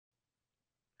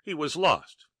He was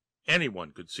lost.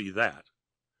 Anyone could see that.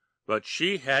 But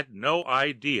she had no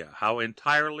idea how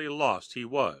entirely lost he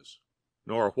was,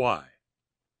 nor why.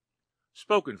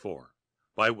 Spoken for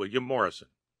by William Morrison.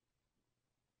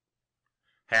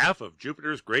 Half of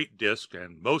Jupiter's great disk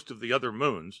and most of the other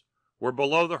moons were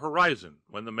below the horizon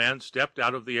when the man stepped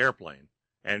out of the airplane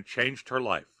and changed her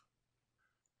life.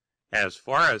 As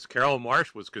far as Carol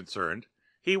Marsh was concerned,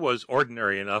 he was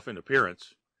ordinary enough in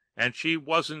appearance, and she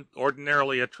wasn't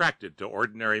ordinarily attracted to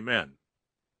ordinary men.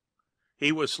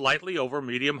 He was slightly over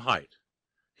medium height.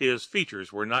 His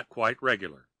features were not quite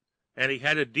regular, and he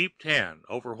had a deep tan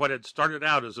over what had started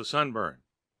out as a sunburn,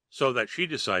 so that she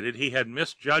decided he had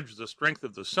misjudged the strength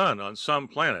of the sun on some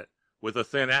planet with a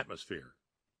thin atmosphere.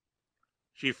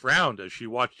 She frowned as she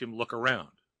watched him look around.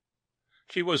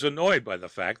 She was annoyed by the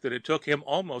fact that it took him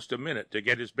almost a minute to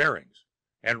get his bearings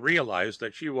and realize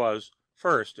that she was,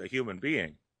 first, a human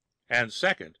being, and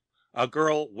second, a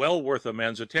girl well worth a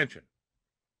man's attention.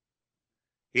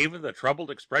 Even the troubled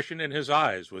expression in his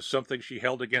eyes was something she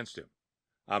held against him.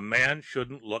 A man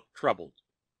shouldn't look troubled.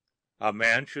 A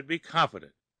man should be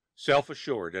confident,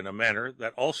 self-assured in a manner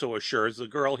that also assures the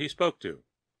girl he spoke to.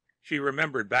 She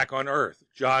remembered back on Earth,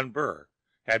 John Burr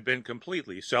had been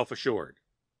completely self-assured.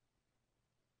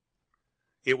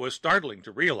 It was startling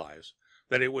to realize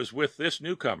that it was with this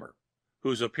newcomer,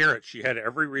 whose appearance she had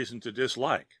every reason to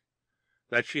dislike,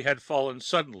 that she had fallen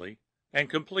suddenly and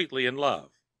completely in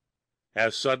love,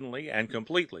 as suddenly and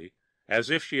completely as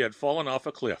if she had fallen off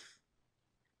a cliff.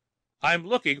 "I'm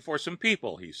looking for some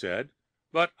people," he said,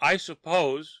 "but I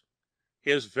suppose—"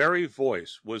 His very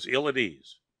voice was ill at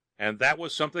ease, and that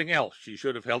was something else she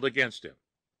should have held against him,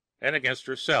 and against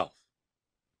herself.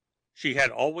 She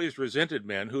had always resented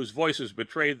men whose voices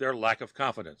betrayed their lack of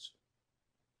confidence.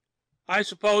 "I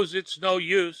suppose it's no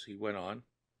use," he went on.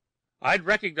 "I'd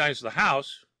recognize the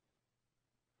house."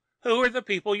 "Who are the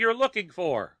people you're looking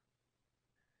for?"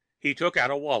 He took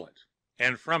out a wallet,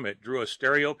 and from it drew a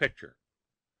stereo picture.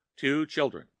 Two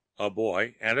children, a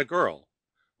boy and a girl,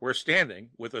 were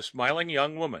standing with a smiling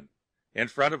young woman in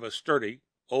front of a sturdy,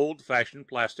 old-fashioned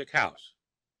plastic house.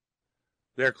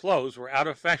 Their clothes were out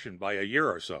of fashion by a year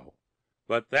or so,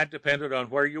 but that depended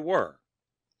on where you were.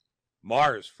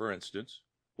 Mars, for instance,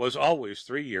 was always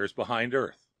 3 years behind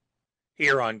Earth.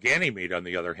 Here on Ganymede, on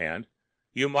the other hand,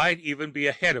 you might even be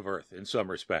ahead of Earth in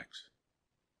some respects.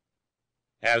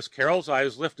 As Carol's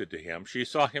eyes lifted to him, she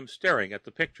saw him staring at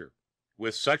the picture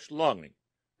with such longing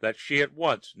that she at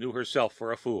once knew herself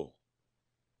for a fool.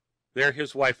 They're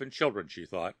his wife and children, she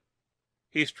thought.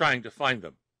 He's trying to find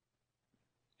them.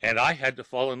 And I had to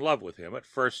fall in love with him at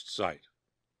first sight.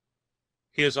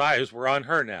 His eyes were on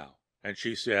her now, and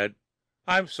she said,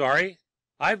 "I'm sorry,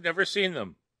 I've never seen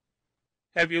them."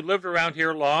 "Have you lived around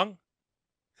here long?"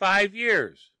 "5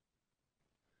 years."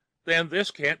 "Then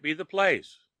this can't be the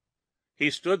place." He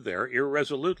stood there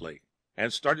irresolutely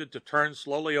and started to turn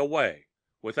slowly away,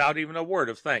 without even a word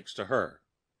of thanks to her.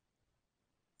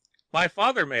 "My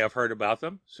father may have heard about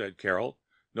them," said Carol,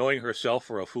 knowing herself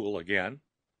for a fool again.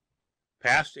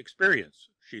 Past experience,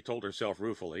 she told herself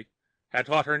ruefully, had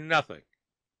taught her nothing.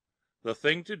 The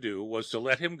thing to do was to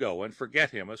let him go and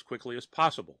forget him as quickly as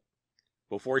possible,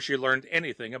 before she learned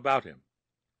anything about him,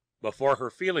 before her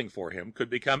feeling for him could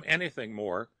become anything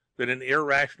more than an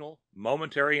irrational,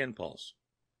 momentary impulse.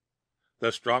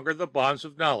 The stronger the bonds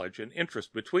of knowledge and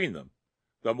interest between them,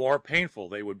 the more painful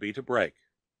they would be to break.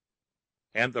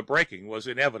 And the breaking was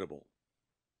inevitable.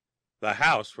 The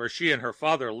house where she and her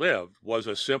father lived was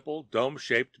a simple,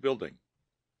 dome-shaped building,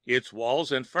 its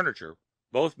walls and furniture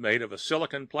both made of a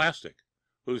silicon plastic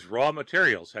whose raw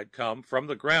materials had come from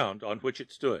the ground on which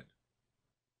it stood.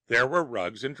 There were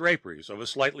rugs and draperies of a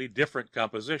slightly different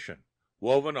composition,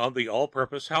 woven on the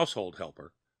all-purpose household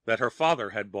helper that her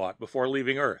father had bought before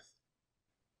leaving Earth.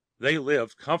 They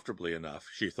lived comfortably enough,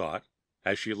 she thought,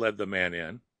 as she led the man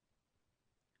in.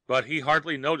 But he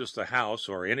hardly noticed the house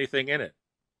or anything in it.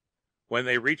 When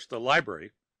they reached the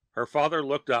library, her father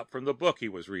looked up from the book he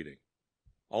was reading.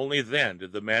 Only then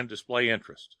did the man display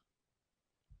interest.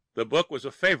 The book was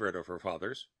a favorite of her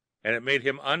father's, and it made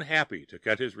him unhappy to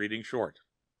cut his reading short.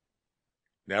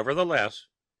 Nevertheless,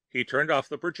 he turned off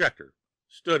the projector,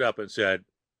 stood up and said,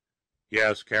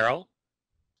 "Yes, Carol?"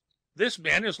 "This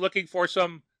man is looking for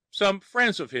some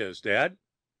friends of his, Dad.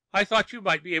 I thought you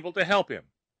might be able to help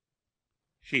him."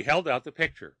 She held out the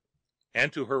picture,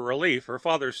 and to her relief her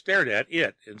father stared at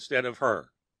it instead of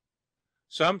her.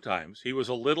 Sometimes he was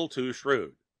a little too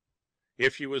shrewd.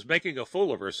 If she was making a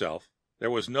fool of herself, there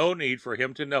was no need for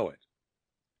him to know it.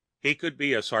 He could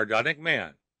be a sardonic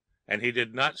man, and he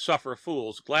did not suffer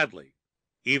fools gladly,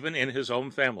 even in his own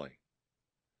family.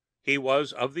 He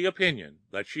was of the opinion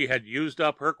that she had used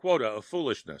up her quota of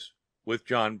foolishness with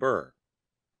John Burr.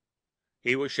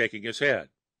 He was shaking his head.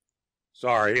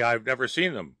 "Sorry, I've never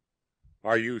seen them.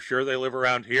 Are you sure they live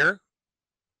around here?"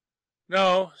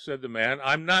 "No," said the man,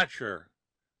 "I'm not sure.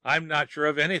 I'm not sure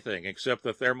of anything except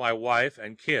that they're my wife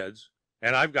and kids,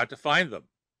 and I've got to find them."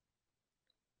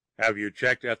 "Have you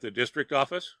checked at the district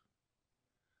office?"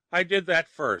 "I did that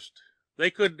first. They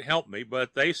couldn't help me,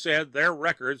 but they said their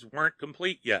records weren't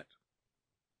complete yet."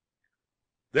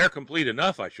 "They're complete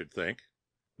enough, I should think.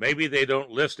 Maybe they don't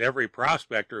list every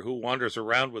prospector who wanders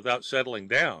around without settling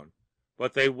down,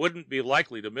 but they wouldn't be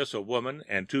likely to miss a woman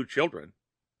and 2 children.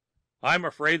 I'm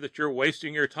afraid that you're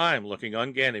wasting your time looking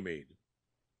on Ganymede."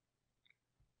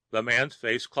 The man's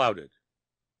face clouded.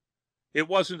 "It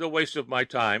wasn't a waste of my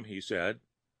time," he said.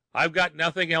 "I've got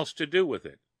nothing else to do with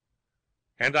it.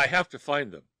 And I have to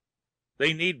find them.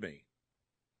 They need me."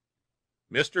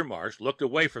 Mr. Marsh looked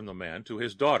away from the man to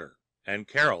his daughter, and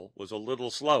Carol was a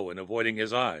little slow in avoiding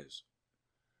his eyes.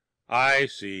 "I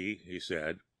see," he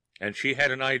said, and she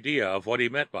had an idea of what he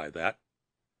meant by that.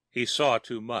 He saw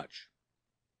too much.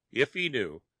 If he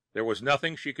knew, there was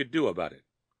nothing she could do about it.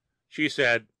 She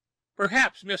said,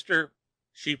 "Perhaps Mr.—"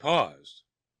 She paused,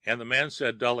 and the man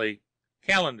said dully,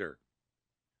 "Callendar.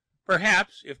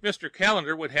 Perhaps if Mr.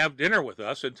 Callendar would have dinner with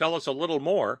us and tell us a little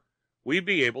more, we'd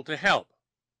be able to help."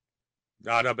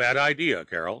 "Not a bad idea,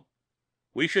 Carol.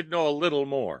 We should know a little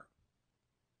more."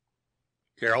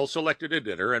 Carol selected a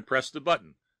dinner and pressed the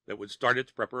button that would start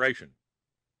its preparation.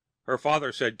 Her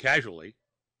father said casually,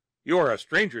 "You are a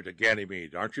stranger to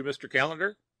Ganymede, aren't you, Mr.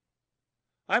 Callendar?"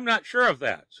 "I'm not sure of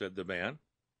that," said the man.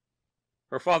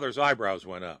 Her father's eyebrows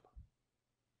went up.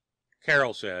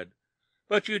 Carol said,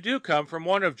 "But you do come from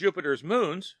one of Jupiter's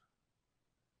moons."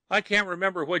 "I can't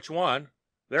remember which one.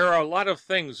 There are a lot of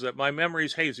things that my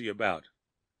memory's hazy about.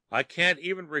 I can't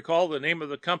even recall the name of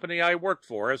the company I worked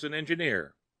for as an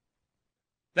engineer."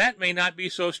 "That may not be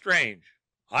so strange.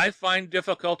 I find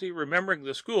difficulty remembering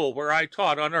the school where I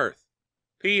taught on Earth.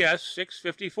 PS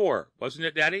 654, wasn't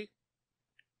it, Daddy?"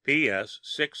 "PS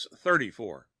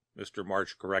 634, Mr.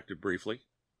 Marsh corrected briefly.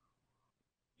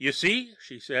 "You see,"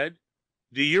 she said.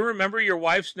 "Do you remember your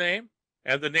wife's name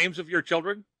and the names of your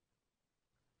children?"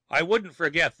 "I wouldn't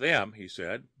forget them," he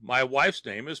said. "My wife's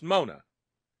name is Mona."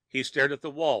 He stared at the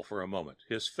wall for a moment,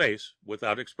 his face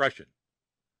without expression.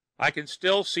 "I can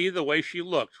still see the way she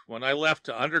looked when I left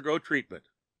to undergo treatment.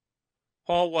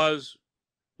 Paul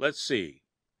was—let's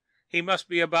see—he must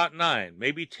be about 9,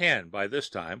 maybe 10 by this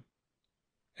time.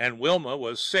 And Wilma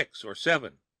was 6 or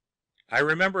 7. I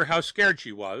remember how scared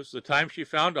she was the time she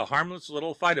found a harmless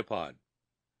little phytopod.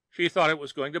 She thought it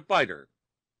was going to bite her."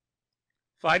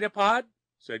 "Phytopod?"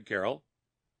 said Carol.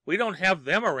 "We don't have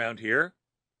them around here.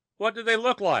 What do they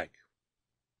look like?"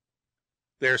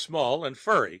 "They're small and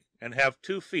furry and have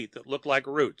 2 feet that look like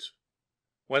roots.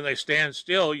 When they stand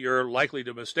still, you're likely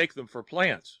to mistake them for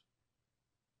plants."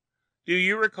 "Do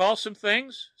you recall some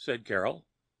things?" said Carol.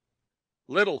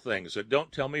 "Little things that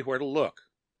don't tell me where to look.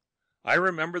 I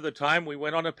remember the time we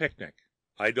went on a picnic.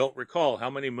 I don't recall how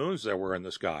many moons there were in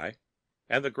the sky,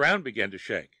 and the ground began to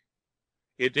shake.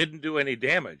 It didn't do any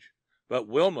damage, but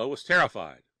Wilma was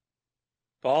terrified.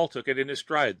 Paul took it in his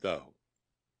stride, though."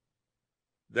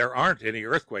 "There aren't any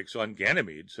earthquakes on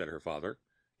Ganymede," said her father.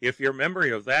 "If your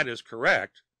memory of that is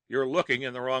correct, you're looking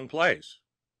in the wrong place."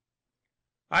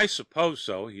 "I suppose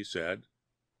so," he said.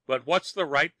 "But what's the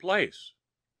right place?"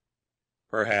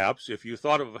 "Perhaps if you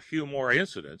thought of a few more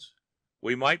incidents,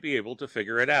 we might be able to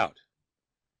figure it out.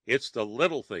 It's the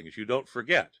little things you don't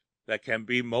forget that can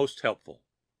be most helpful."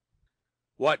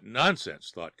 What nonsense,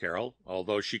 thought Carol,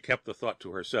 although she kept the thought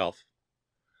to herself.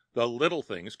 The little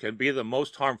things can be the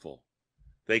most harmful.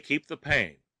 They keep the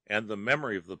pain, and the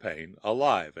memory of the pain,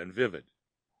 alive and vivid.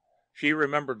 She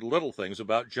remembered little things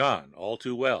about John all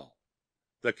too well.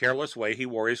 The careless way he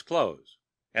wore his clothes,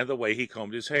 and the way he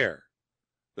combed his hair.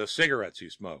 The cigarettes he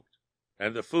smoked,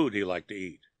 and the food he liked to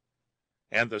eat.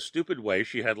 And the stupid way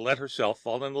she had let herself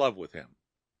fall in love with him.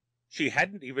 She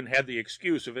hadn't even had the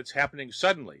excuse of its happening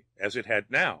suddenly, as it had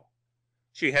now.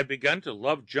 She had begun to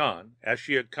love John as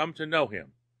she had come to know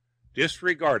him,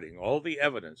 disregarding all the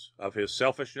evidence of his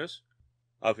selfishness,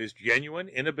 of his genuine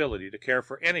inability to care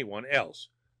for anyone else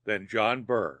than John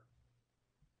Burr.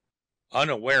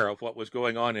 Unaware of what was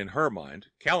going on in her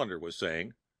mind, Callendar was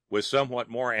saying, with somewhat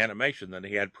more animation than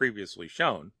he had previously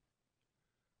shown,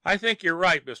 "I think you're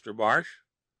right, Mr. Marsh.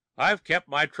 I've kept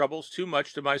my troubles too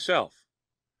much to myself.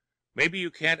 Maybe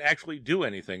you can't actually do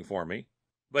anything for me,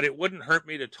 but it wouldn't hurt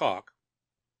me to talk.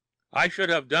 I should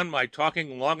have done my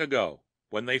talking long ago,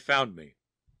 when they found me."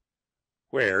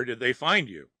 "Where did they find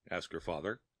you?" asked her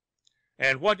father.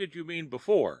 And what did you mean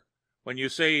before, when you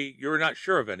say you're not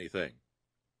sure of anything?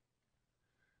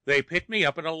 They picked me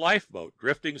up in a lifeboat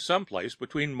drifting someplace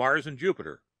between Mars and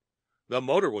Jupiter. The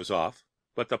motor was off,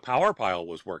 but the power pile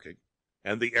was working,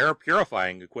 and the air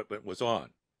purifying equipment was on.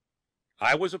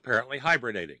 I was apparently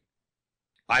hibernating.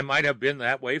 I might have been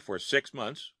that way for 6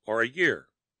 months or a year.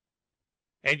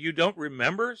 And you don't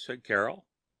remember? Said Carol.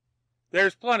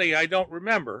 There's plenty I don't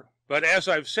remember, but as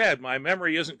I've said, my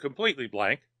memory isn't completely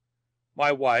blank.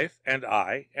 My wife and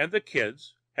I and the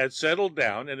kids had settled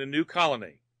down in a new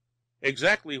colony.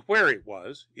 Exactly where it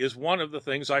was is one of the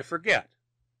things I forget.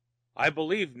 I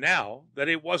believe now that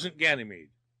it wasn't Ganymede.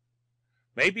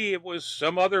 Maybe it was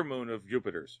some other moon of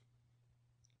Jupiter's.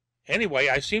 Anyway,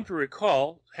 I seem to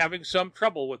recall having some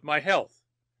trouble with my health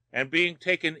and being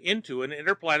taken into an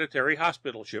interplanetary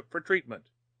hospital ship for treatment.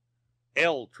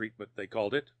 L treatment, they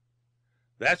called it.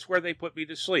 That's where they put me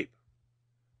to sleep.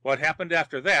 What happened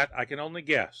after that, I can only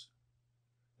guess.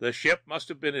 The ship must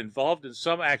have been involved in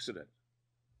some accident.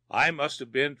 I must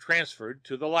have been transferred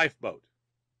to the lifeboat.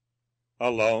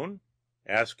 Alone?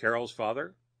 Asked Carol's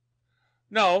father.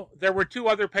 No, there were 2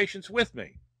 other patients with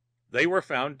me. They were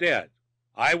found dead.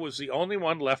 I was the only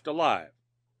one left alive.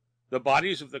 The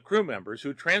bodies of the crew members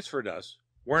who transferred us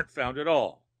weren't found at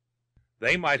all.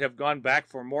 They might have gone back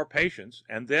for more patients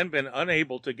and then been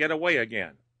unable to get away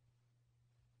again.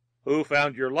 Who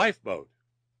found your lifeboat?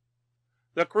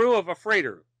 The crew of a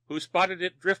freighter who spotted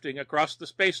it drifting across the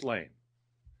space lane.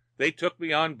 They took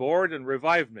me on board and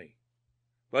revived me.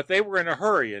 But they were in a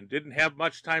hurry and didn't have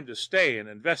much time to stay and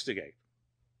investigate.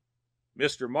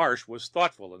 Mr. Marsh was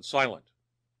thoughtful and silent.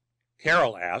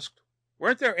 Carol asked,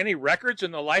 weren't there any records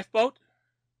in the lifeboat?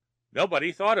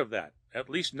 Nobody thought of that, at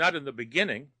least not in the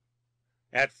beginning.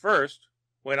 At first,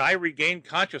 when I regained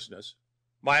consciousness,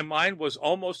 my mind was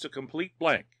almost a complete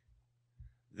blank.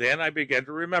 Then I began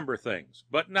to remember things,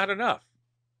 but not enough.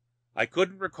 I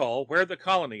couldn't recall where the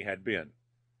colony had been,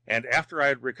 and after I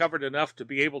had recovered enough to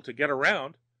be able to get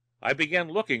around, I began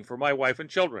looking for my wife and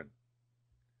children.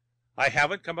 I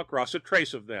haven't come across a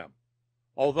trace of them,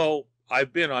 although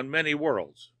I've been on many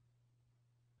worlds.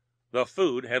 The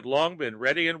food had long been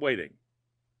ready and waiting.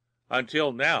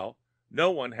 Until now,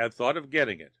 no one had thought of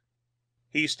getting it.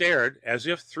 He stared as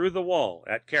if through the wall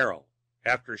at Carol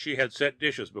after she had set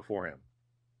dishes before him,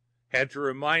 had to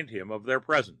remind him of their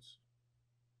presence.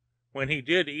 When he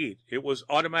did eat, it was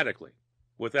automatically,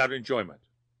 without enjoyment.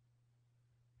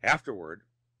 Afterward,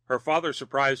 her father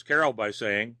surprised Carol by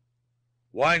saying,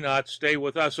 why not stay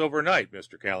with us overnight,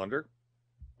 Mr. Callendar?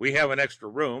 We have an extra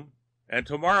room, and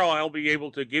tomorrow I'll be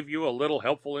able to give you a little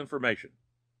helpful information.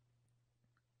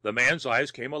 The man's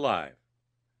eyes came alive.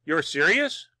 You're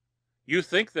serious? You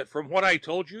think that from what I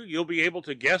told you, you'll be able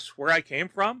to guess where I came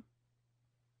from?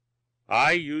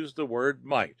 I use the word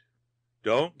might.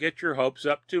 Don't get your hopes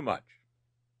up too much.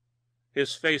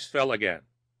 His face fell again.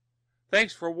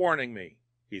 Thanks for warning me,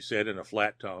 he said in a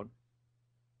flat tone.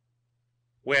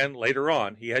 When, later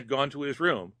on, he had gone to his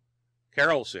room,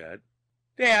 Carol said,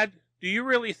 Dad, do you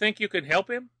really think you can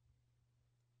help him?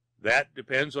 That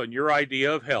depends on your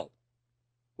idea of help.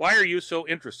 Why are you so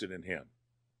interested in him?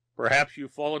 Perhaps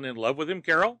you've fallen in love with him,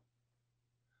 Carol?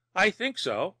 I think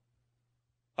so.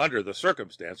 Under the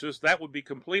circumstances, that would be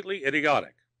completely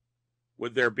idiotic.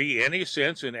 Would there be any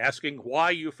sense in asking why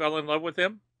you fell in love with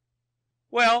him?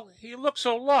 Well, he looks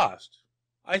so lost.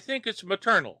 I think it's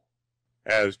maternal.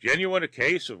 As genuine a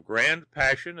case of grand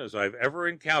passion as I've ever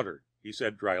encountered, he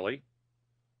said dryly.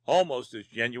 Almost as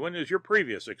genuine as your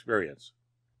previous experience.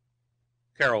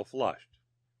 Carol flushed.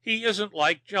 He isn't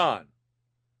like John.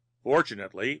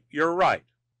 Fortunately, you're right.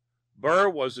 Burr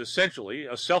was essentially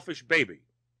a selfish baby.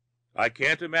 I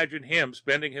can't imagine him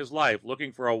spending his life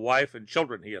looking for a wife and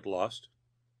children he had lost.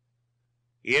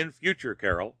 In future,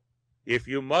 Carol, if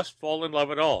you must fall in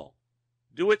love at all,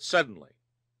 do it suddenly.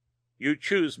 You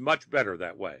choose much better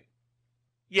that way.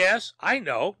 Yes, I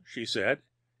know, she said,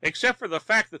 except for the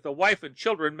fact that the wife and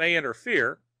children may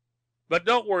interfere. But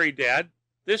don't worry, Dad.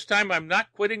 This time I'm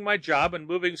not quitting my job and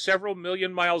moving several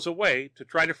million miles away to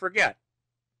try to forget.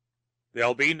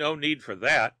 There'll be no need for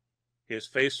that. His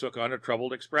face took on a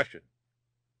troubled expression.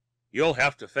 You'll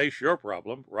have to face your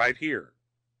problem right here.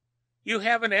 You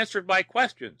haven't answered my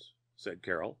questions, said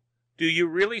Carol. Do you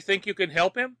really think you can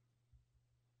help him?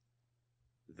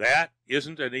 That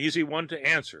isn't an easy one to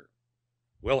answer.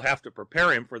 We'll have to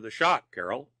prepare him for the shock,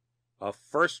 Carol. A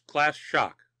first-class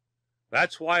shock.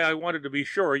 That's why I wanted to be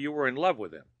sure you were in love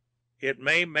with him. It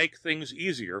may make things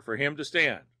easier for him to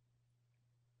stand.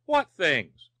 What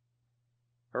things?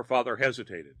 Her father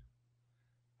hesitated.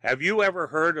 Have you ever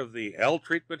heard of the L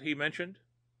treatment he mentioned?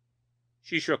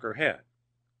 She shook her head.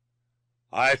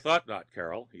 I thought not,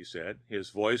 Carol, he said. His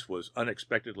voice was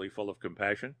unexpectedly full of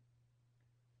compassion.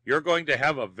 You're going to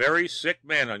have a very sick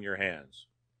man on your hands.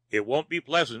 It won't be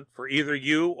pleasant for either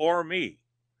you or me,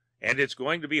 and it's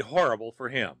going to be horrible for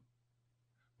him.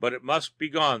 But it must be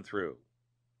gone through.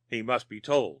 He must be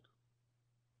told.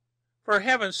 For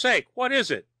heaven's sake, what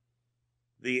is it?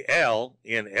 The L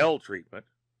in L treatment,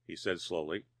 he said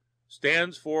slowly,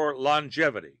 stands for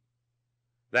longevity.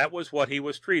 That was what he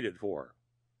was treated for.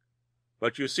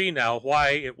 But you see now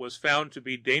why it was found to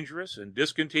be dangerous and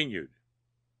discontinued.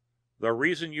 The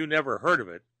reason you never heard of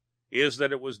it is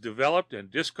that it was developed and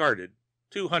discarded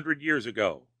 200 years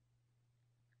ago.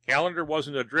 Callendar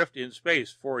wasn't adrift in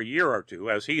space for a year or two,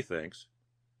 as he thinks.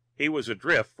 He was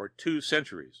adrift for 2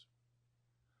 centuries.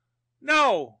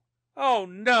 No! Oh,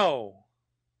 no!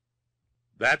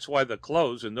 That's why the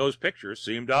clothes in those pictures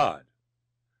seemed odd.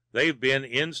 They've been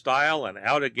in style and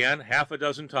out again half a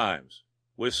dozen times,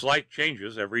 with slight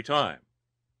changes every time.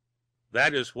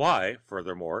 That is why,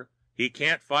 furthermore, he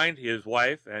can't find his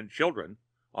wife and children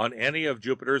on any of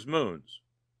Jupiter's moons.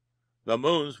 The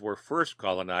moons were first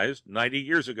colonized 90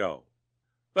 years ago.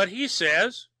 But he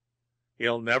says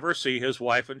he'll never see his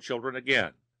wife and children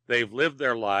again. They've lived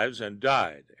their lives and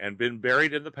died and been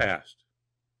buried in the past.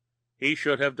 He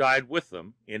should have died with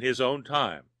them in his own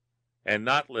time, and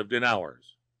not lived in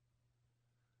ours.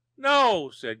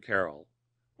 No, said Carol,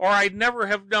 or I'd never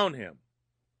have known him.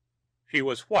 She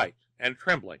was white and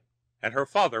trembling, and her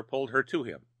father pulled her to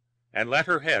him, and let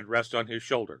her head rest on his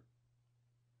shoulder.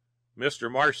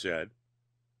 Mr. Marsh said,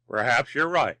 Perhaps you're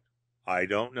right. I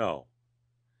don't know.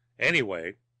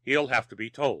 Anyway, he'll have to be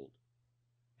told.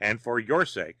 And for your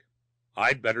sake,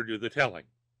 I'd better do the telling.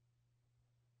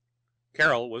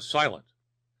 Carol was silent,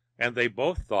 and they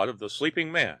both thought of the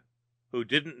sleeping man who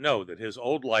didn't know that his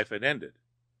old life had ended,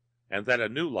 and that a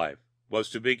new life was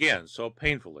to begin so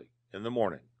painfully in the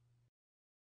morning.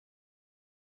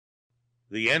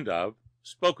 The end of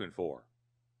Spoken For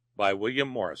by William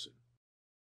Morrison.